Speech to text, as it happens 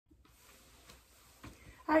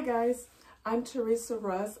Hi guys, I'm Teresa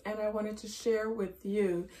Russ and I wanted to share with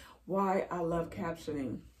you why I love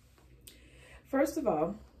captioning. First of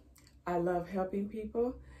all, I love helping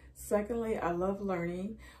people. Secondly, I love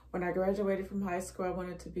learning. When I graduated from high school, I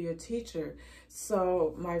wanted to be a teacher.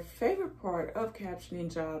 So my favorite part of captioning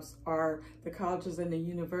jobs are the colleges and the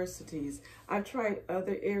universities. I've tried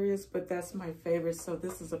other areas, but that's my favorite, so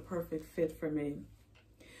this is a perfect fit for me.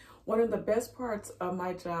 One of the best parts of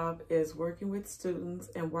my job is working with students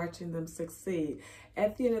and watching them succeed.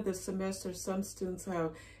 At the end of the semester, some students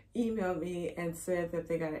have emailed me and said that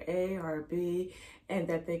they got an A or a B and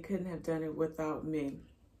that they couldn't have done it without me.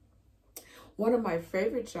 One of my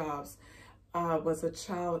favorite jobs was a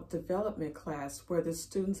child development class where the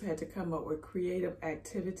students had to come up with creative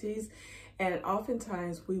activities, and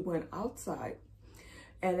oftentimes we went outside.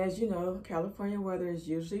 And as you know, California weather is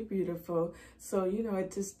usually beautiful. So,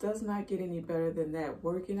 it just does not get any better than that,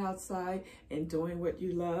 working outside and doing what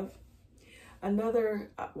you love.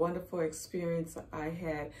 Another wonderful experience I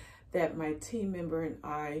had that my team member and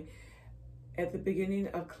I, at the beginning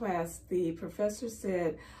of class, the professor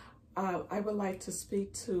said, I would like to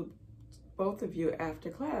speak to both of you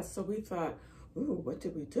after class. So we thought, ooh, what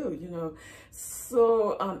did we do,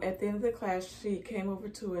 So at the end of the class, she came over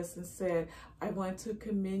to us and said, I want to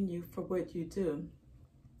commend you for what you do.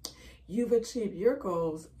 You've achieved your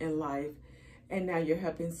goals in life, and now you're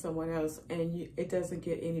helping someone else, and it doesn't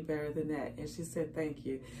get any better than that. And she said, thank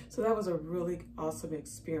you. So that was a really awesome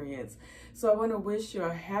experience. So I want to wish you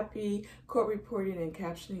a happy court reporting and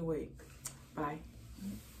captioning week. Bye.